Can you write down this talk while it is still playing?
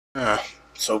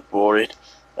So bored.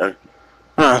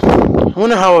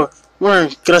 Gonna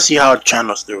see how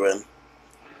Channel's doing.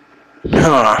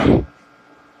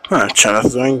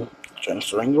 Channel's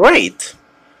doing great.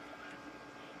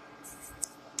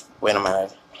 Wait a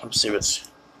minute. Let's see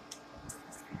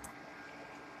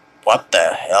what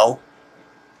the hell?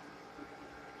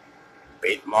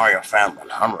 Beat Mario Fan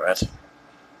 100.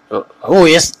 Who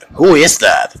is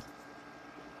that?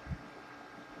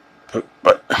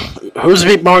 But who's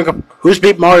beat Mario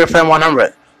Fan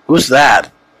 100? Who's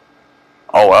that?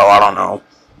 Oh well, I don't know.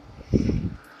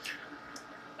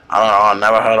 I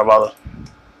never heard about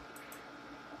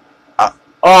it.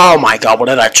 Oh my god, what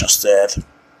did I just did?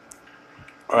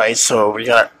 Alright, so we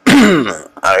got I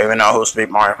don't even know who's beat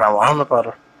Mario Fan 100,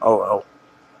 but oh well.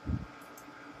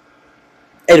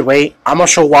 Anyway, I'm gonna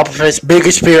show Wobbuffet's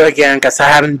biggest fear again, because I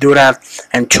haven't do that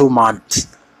in 2 months.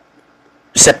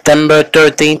 September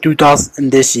 13,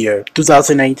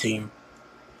 2018.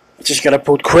 Just gotta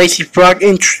put Crazy Frog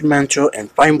instrumental and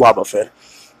find Wobbuffet.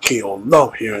 Okay, you'll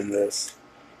love hearing this.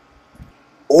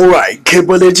 Alright, kid,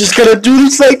 but they're just gonna do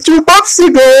this like 2 months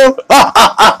ago.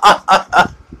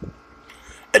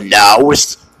 and now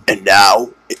it's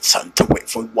time to wait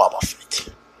for Wobbuffet.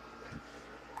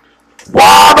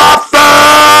 Wobbuffet!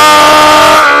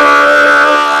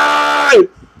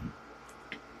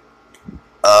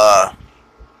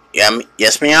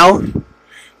 Yes, meow?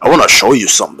 I wanna show you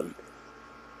something.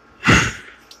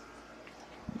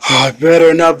 I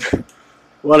better not.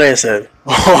 What is it?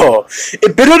 Oh,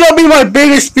 it better not be my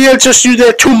biggest fear just you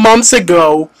did 2 months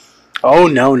ago. Oh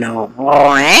no.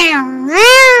 What?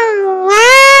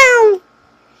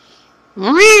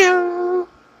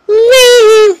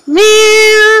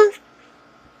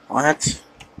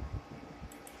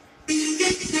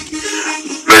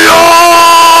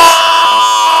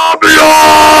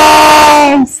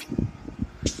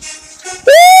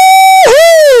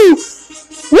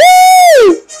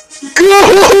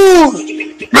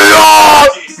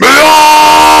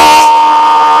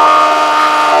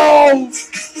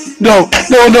 No.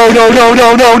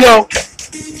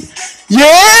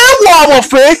 Yeah,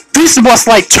 Wobbuffet! This was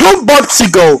like 2 months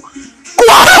ago!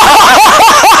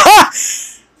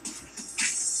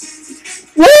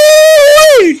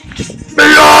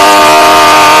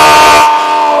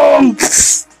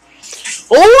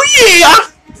 Oh yeah!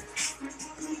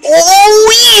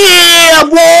 Oh yeah,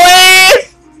 boy!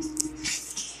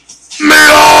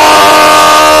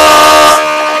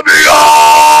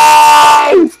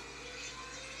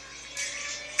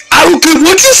 I don't care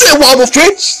what you say,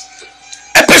 Wobbuffet.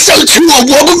 Episode 2 of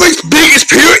Wobbuffet's biggest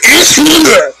fear is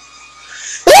here.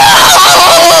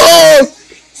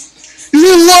 You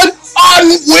know what?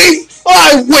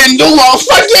 I win the loss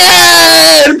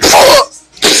again.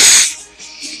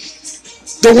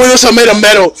 The windows are made of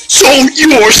metal, so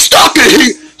you're stuck in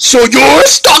here.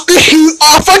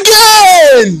 Off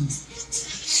again.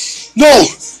 No,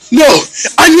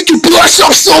 I need to blast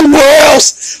off somewhere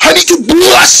else. I need to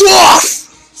blast off.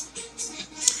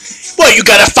 Well, you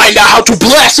gotta find out how to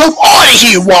blast off out of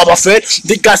here, Wobbuffet,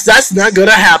 because that's not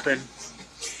gonna happen.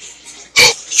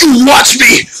 You watch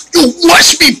me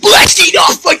blasting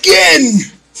off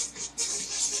again.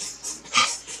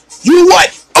 You know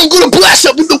what? I'm gonna blast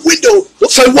up in the window.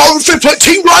 Looks like Wobbuffet put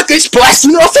Team Rocket's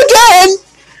blasting off again.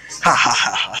 Ha ha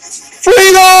ha.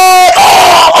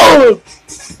 Freedom!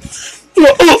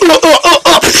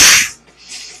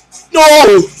 No!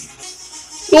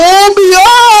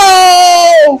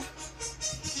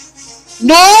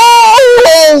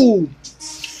 No!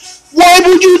 Why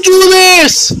would you do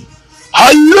this?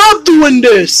 I love doing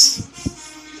this.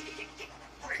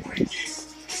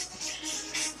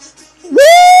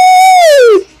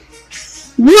 Woo!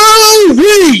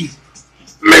 Woo-wee!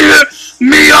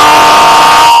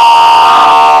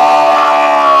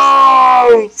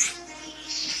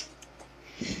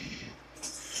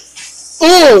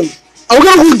 Oh, I'm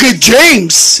gonna go get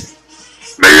James.